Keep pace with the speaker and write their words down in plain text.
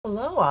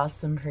Hello,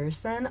 awesome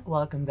person.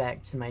 Welcome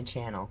back to my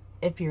channel.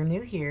 If you're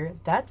new here,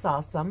 that's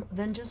awesome.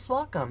 Then just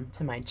welcome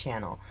to my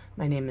channel.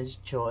 My name is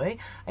Joy.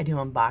 I do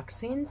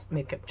unboxings,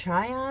 makeup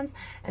try-ons,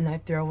 and I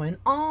throw in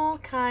all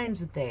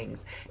kinds of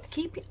things to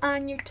keep you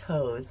on your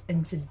toes.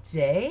 And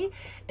today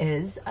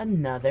is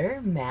another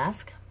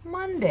Mask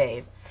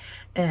Monday.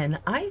 And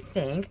I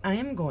think I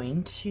am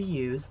going to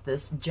use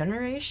this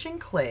Generation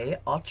Clay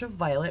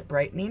Ultraviolet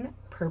Brightening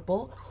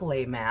Purple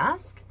Clay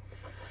Mask.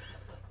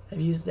 I've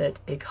used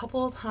it a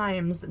couple of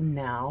times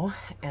now,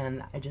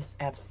 and I just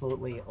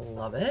absolutely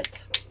love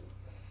it.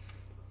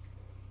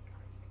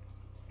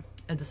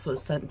 And this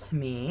was sent to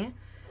me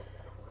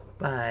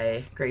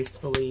by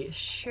Gracefully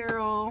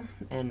Cheryl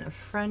and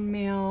friend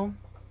mail.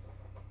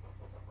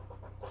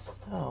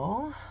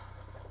 So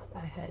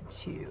I had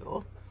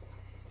to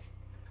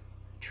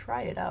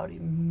try it out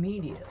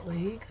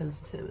immediately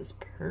because it was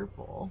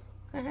purple.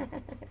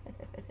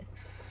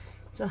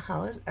 So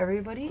how is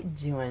everybody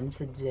doing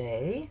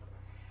today?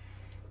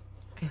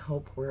 I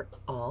hope we're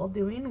all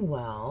doing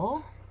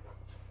well.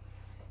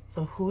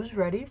 So who's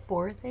ready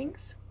for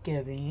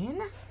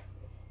Thanksgiving?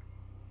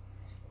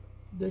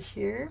 This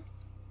year,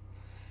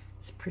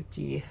 it's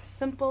pretty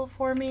simple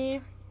for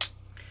me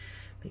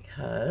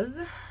because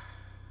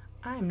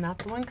I'm not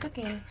the one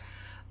cooking.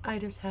 I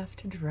just have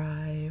to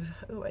drive.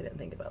 Oh, I didn't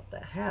think about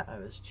the hat I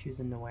was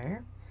choosing to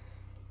wear.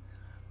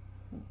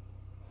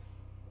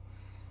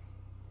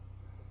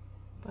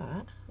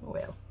 But,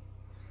 well,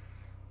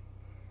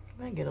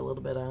 I get a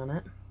little bit on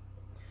it.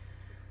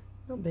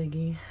 No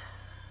biggie.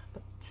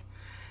 But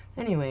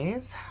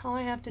anyways, all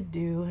I have to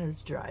do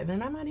is drive.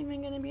 And I'm not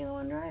even going to be the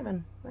one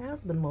driving. My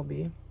husband will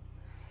be.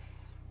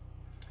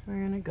 We're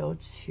going to go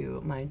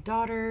to my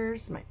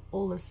daughters, my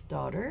oldest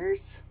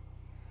daughters.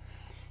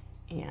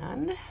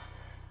 And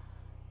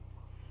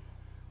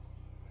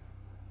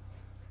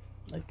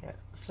look at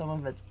some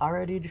of it's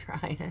already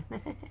drying.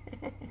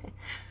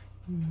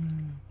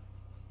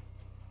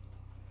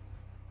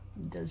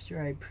 It does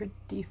dry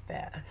pretty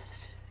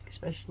fast,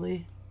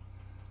 especially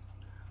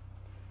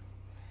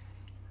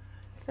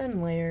thin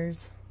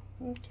layers.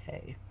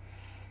 Okay,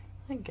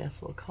 I guess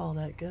we'll call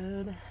that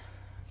good.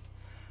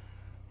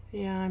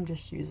 Yeah, I'm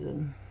just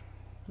using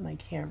my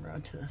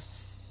camera to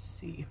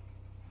see.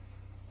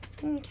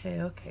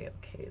 Okay.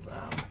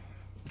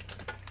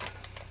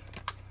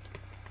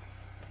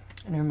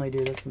 I normally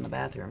do this in the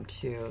bathroom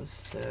too,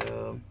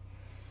 so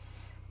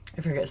I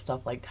forget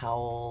stuff like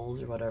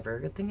towels or whatever.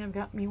 Good thing I've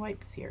got me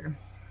wipes here.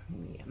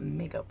 Yeah,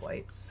 makeup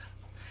wipes.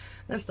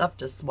 This stuff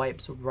just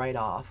wipes right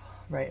off,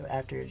 right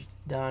after it's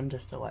done,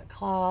 just a wet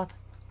cloth.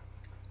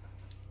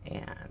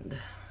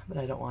 But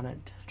I don't want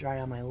it to dry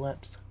on my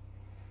lips.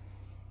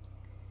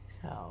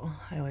 So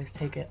I always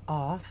take it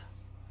off.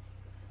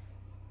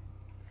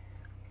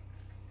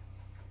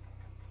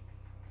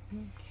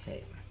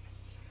 Okay.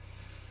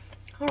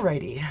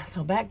 Alrighty,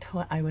 so back to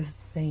what I was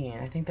saying.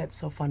 I think that's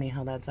so funny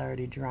how that's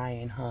already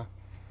drying, huh?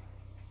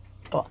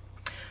 Oh,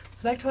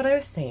 so back to what I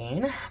was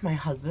saying. My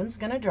husband's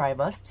gonna drive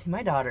us to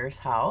my daughter's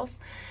house,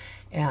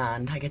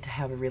 and I get to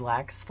have a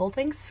relaxful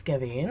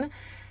Thanksgiving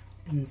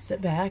and sit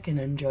back and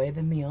enjoy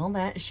the meal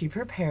that she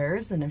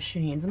prepares. And if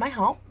she needs my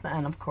help,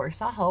 then of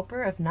course I'll help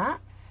her. If not,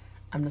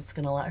 I'm just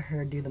gonna let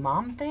her do the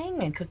mom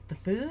thing and cook the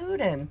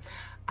food, and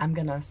I'm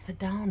gonna sit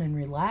down and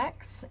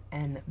relax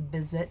and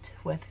visit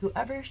with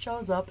whoever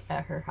shows up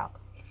at her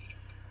house.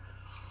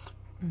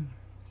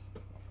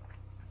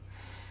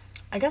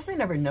 I guess I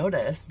never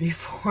noticed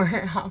before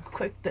how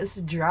quick this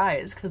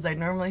dries, because I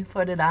normally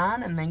put it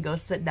on and then go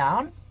sit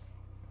down.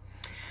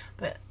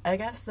 But I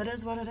guess that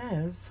is what it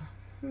is.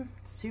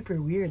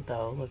 Super weird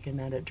though, looking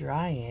at it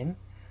drying.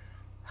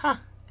 Huh,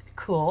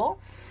 cool.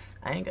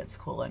 I think it's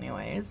cool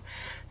anyways.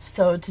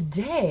 So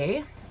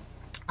today,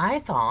 I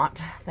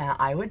thought that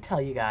I would tell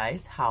you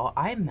guys how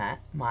I met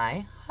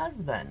my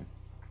husband.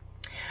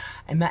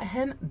 I met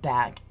him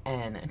back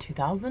in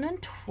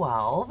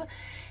 2012,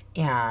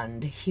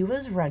 and he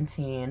was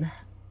renting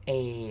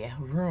a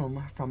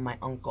room from my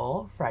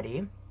uncle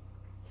Freddie,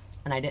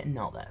 and I didn't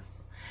know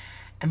this.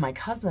 And my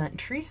cousin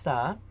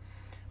Teresa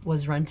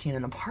was renting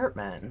an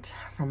apartment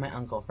from my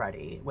uncle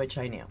Freddie, which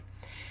I knew.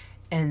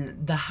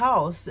 And the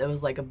house, it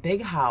was like a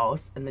big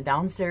house, and the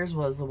downstairs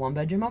was a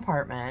 1-bedroom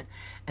apartment,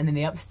 and then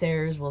the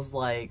upstairs was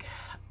like,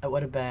 it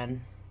would have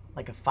been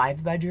like a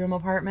 5-bedroom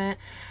apartment,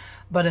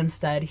 but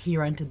instead he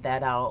rented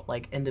that out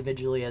like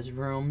individually as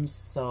rooms.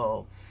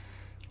 So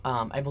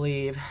I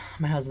believe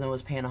my husband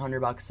was paying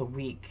 $100 a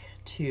week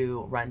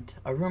to rent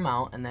a room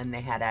out, and then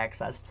they had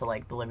access to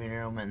like the living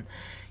room and,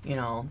 you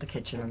know, the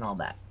kitchen and all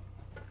that.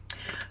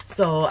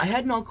 So I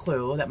had no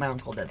clue that my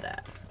uncle did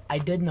that. I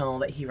did know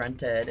that he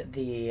rented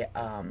the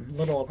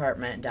little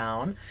apartment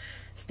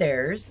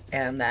downstairs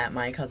and that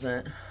my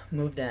cousin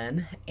moved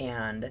in,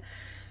 and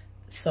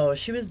so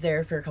she was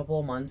there for a couple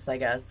of months, I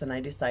guess, and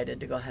I decided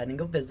to go ahead and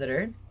go visit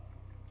her.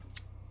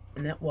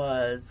 And it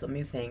was, let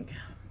me think,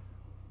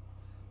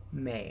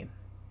 May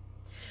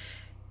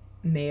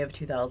of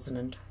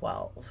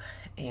 2012,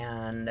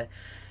 and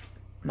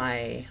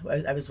I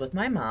was with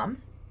my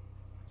mom,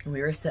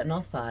 We were sitting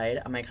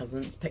outside on my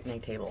cousin's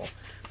picnic table,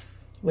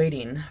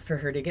 waiting for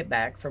her to get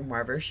back from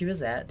wherever she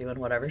was at, doing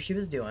whatever she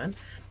was doing.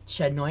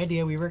 She had no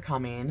idea we were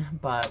coming,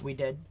 but we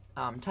did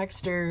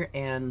text her,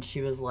 and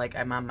she was like,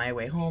 I'm on my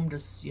way home,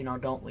 just, you know,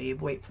 don't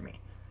leave, wait for me.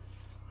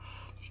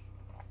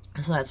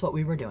 So that's what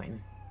we were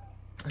doing.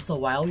 So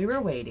while we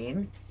were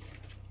waiting,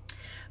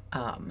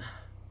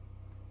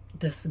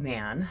 this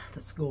man,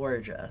 this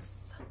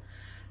gorgeous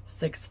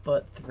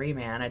 6'3"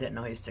 man, I didn't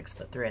know he was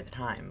 6'3" at the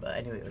time, but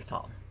I knew he was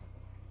tall.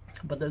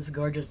 But this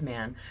gorgeous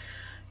man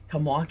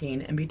come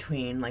walking in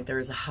between, like there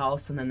was a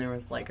house and then there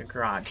was like a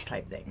garage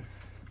type thing.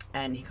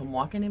 And he come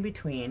walking in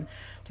between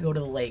to go to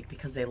the lake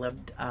because they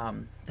lived,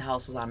 the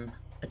house was on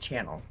a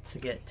channel to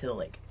get to the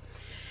lake.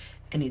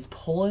 And he's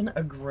pulling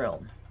a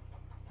grill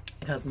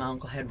because my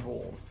uncle had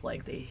rules.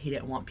 Like he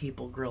didn't want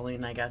people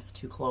grilling, I guess,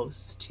 too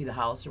close to the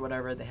house or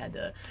whatever. They had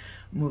to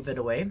move it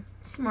away.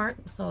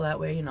 Smart. So that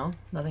way, you know,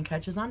 nothing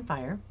catches on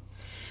fire.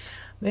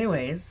 But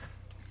anyways,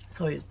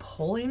 so he's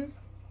pulling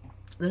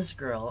this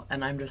grill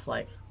and I'm just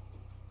like,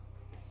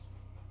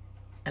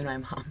 and my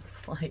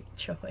mom's like,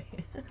 Joy.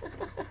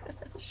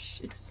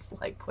 She's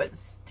like, quit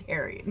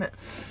staring.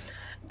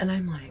 And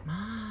I'm like,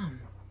 Mom.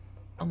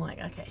 I'm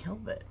like, I can't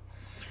help it.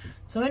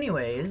 So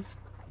anyways,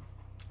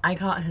 I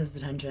caught his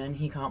attention.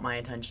 He caught my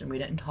attention. We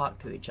didn't talk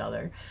to each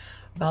other.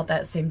 About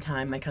that same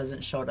time, my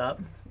cousin showed up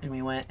and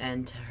we went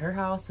into her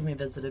house and we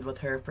visited with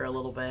her for a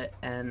little bit.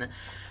 And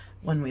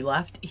when we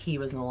left, he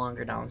was no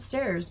longer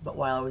downstairs. But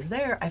while I was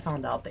there, I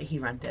found out that he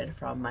rented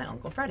from my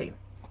Uncle Freddie.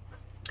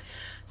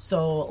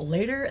 So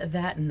later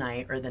that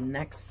night or the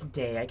next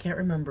day, I can't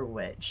remember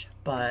which,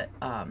 but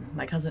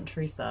my cousin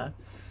Teresa,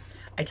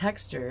 I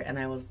texted her and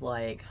I was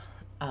like,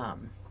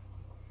 can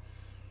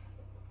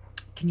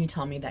you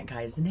tell me that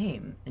guy's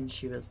name? And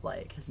she was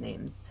like, his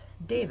name's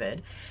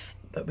David,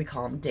 but we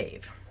call him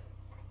Dave.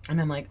 And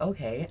I'm like,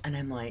 okay. And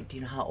I'm like, do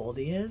you know how old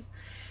he is?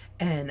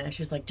 And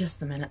she's like,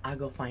 just a minute, I'll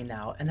go find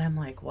out. And I'm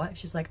like, what?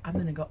 She's like, I'm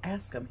gonna go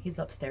ask him. He's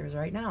upstairs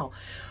right now.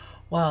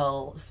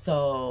 Well,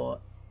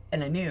 so...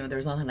 And I knew there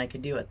was nothing I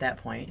could do at that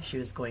point. She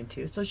was going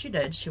to. So she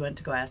did. She went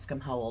to go ask him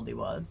how old he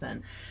was.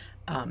 And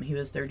he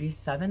was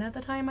 37 at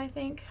the time, I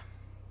think.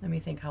 Let me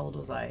think. How old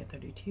was I?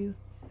 32?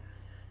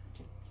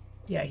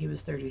 Yeah, he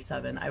was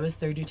 37. I was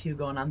 32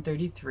 going on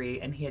 33.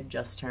 And he had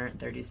just turned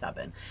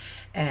 37.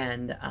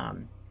 And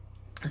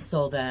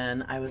so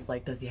then I was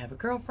like, does he have a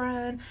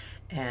girlfriend?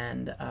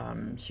 And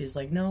she's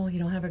like, no, he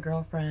don't have a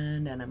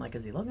girlfriend. And I'm like,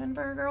 is he looking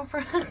for a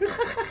girlfriend?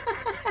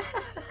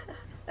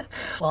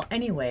 Well,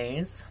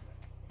 anyways...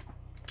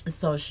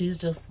 So she's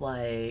just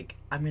like,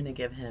 I'm going to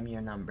give him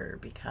your number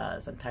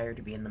because I'm tired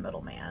of being the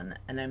middleman.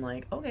 And I'm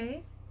like,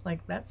 okay,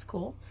 like, that's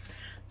cool.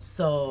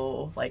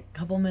 So, like, a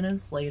couple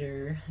minutes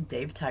later,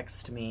 Dave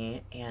texted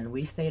me, and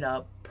we stayed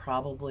up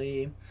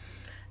probably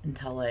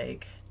until,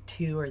 like,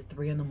 2 or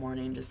 3 in the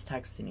morning just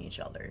texting each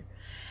other.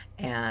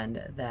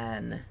 And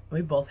then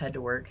we both had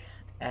to work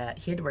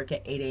he had to work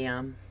at 8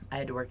 a.m. I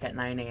had to work at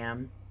 9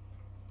 a.m.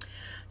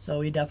 So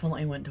we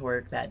definitely went to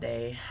work that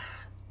day,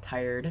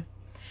 tired.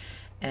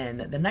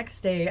 And the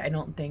next day, I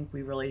don't think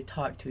we really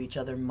talked to each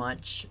other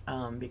much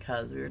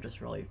because we were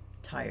just really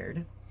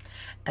tired.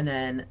 And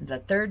then the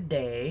third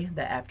day,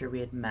 that after we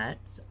had met,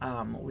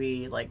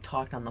 we like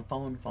talked on the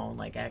phone,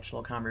 like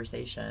actual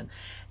conversation.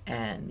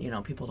 And, you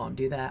know, people don't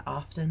do that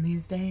often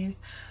these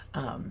days.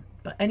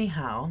 But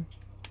anyhow,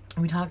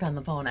 we talked on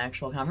the phone,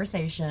 actual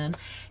conversation,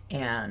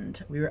 and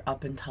we were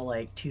up until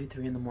like 2,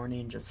 3 in the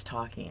morning just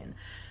talking.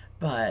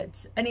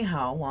 But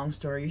anyhow, long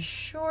story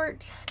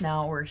short,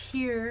 now we're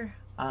here.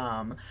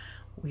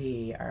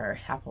 We are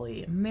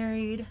happily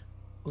married.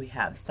 We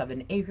have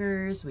 7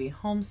 acres. We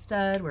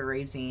homestead. We're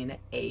raising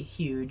a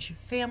huge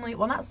family.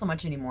 Well, not so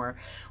much anymore.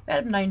 We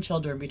had 9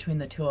 children between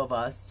the 2 of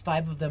us.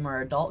 5 of them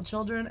are adult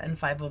children, and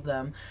 5 of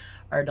them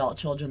are adult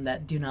children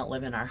that do not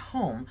live in our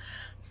home.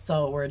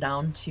 So we're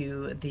down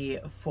to the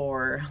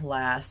 4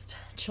 last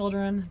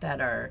children that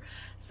are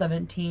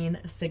 17,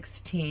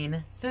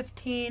 16,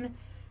 15,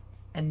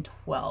 and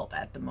 12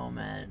 at the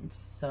moment.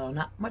 So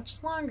not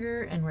much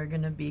longer, and we're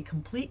gonna be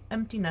complete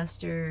empty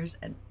nesters.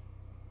 And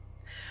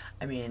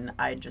I mean,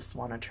 I just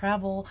want to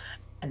travel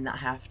and not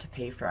have to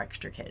pay for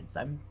extra kids.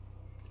 I'm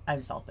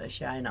selfish,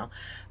 yeah, I know.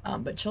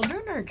 But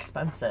children are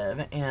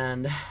expensive,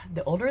 and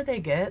the older they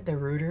get, the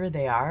ruder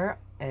they are,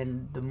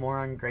 and the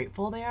more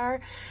ungrateful they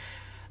are.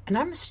 And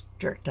I'm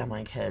strict on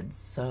my kids,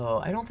 so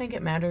I don't think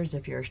it matters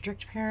if you're a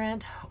strict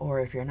parent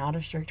or if you're not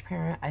a strict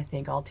parent. I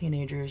think all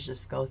teenagers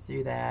just go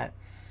through that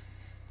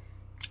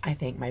I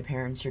think my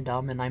parents are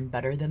dumb and I'm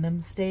better than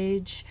them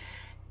stage.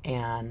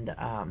 And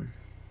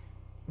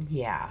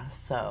yeah,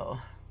 so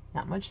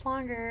not much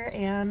longer,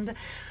 and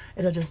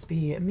it'll just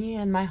be me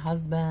and my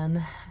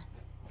husband,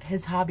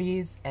 his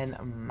hobbies, and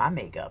my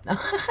makeup.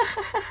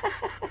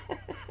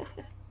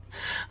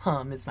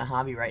 It's my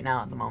hobby right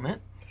now at the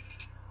moment.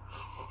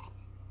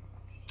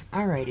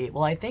 Alrighty,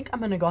 well, I think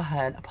I'm gonna go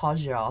ahead and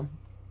pause y'all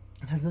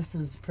because this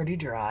is pretty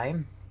dry.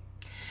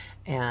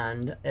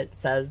 And it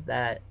says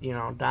that, you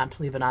know, not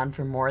to leave it on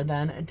for more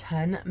than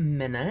 10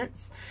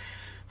 minutes.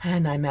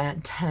 and I'm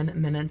at 10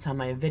 minutes on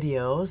my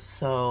videos,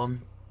 so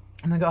I'm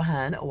gonna go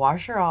ahead,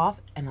 wash her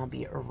off, and I'll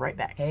be right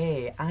back.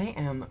 Hey, I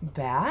am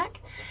back,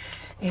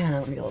 and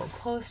let me get a little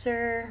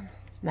closer.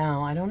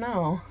 Now, I don't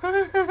know,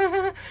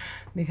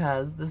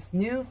 because this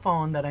new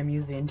phone that I'm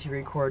using to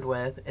record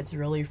with, it's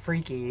really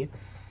freaky.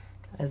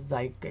 As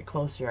I get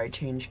closer, I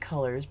change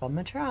colors, but I'm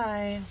gonna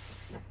try.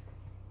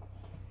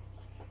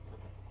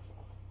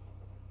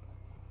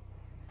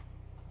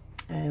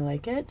 I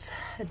like it.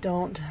 It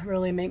don't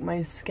really make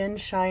my skin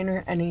shine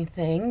or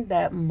anything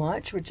that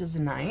much, which is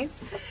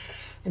nice.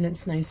 And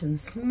it's nice and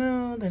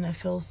smooth, and I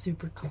feel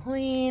super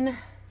clean.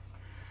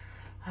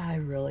 I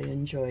really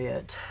enjoy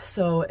it.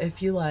 So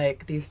if you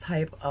like these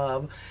type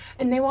of,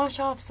 and they wash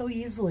off so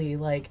easily,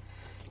 like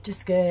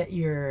just get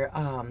your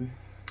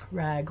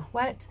rag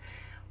wet,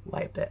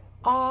 wipe it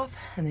off,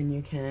 and then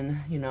you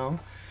can, you know,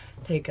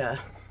 take a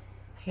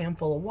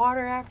handful of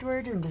water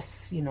afterward and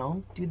just, you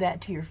know, do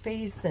that to your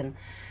face, and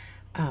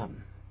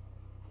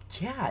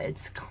yeah,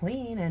 it's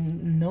clean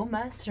and no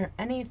mess or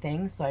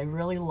anything. So I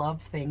really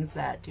love things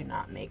that do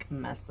not make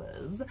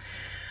messes.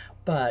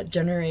 But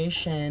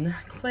Generation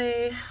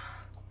Clay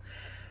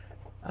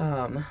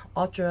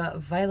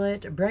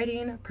ultraviolet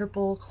brightening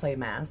purple clay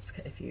mask.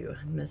 If you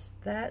missed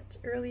that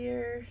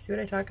earlier, see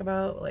what I talk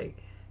about? Like,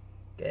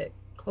 get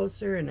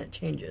closer and it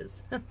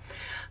changes.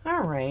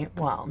 All right,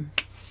 well,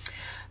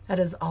 that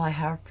is all I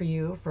have for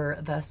you for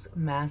this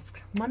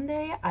Mask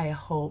Monday. I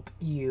hope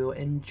you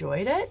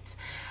enjoyed it.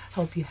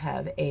 Hope you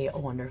have a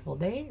wonderful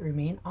day.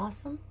 Remain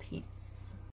awesome. Peace.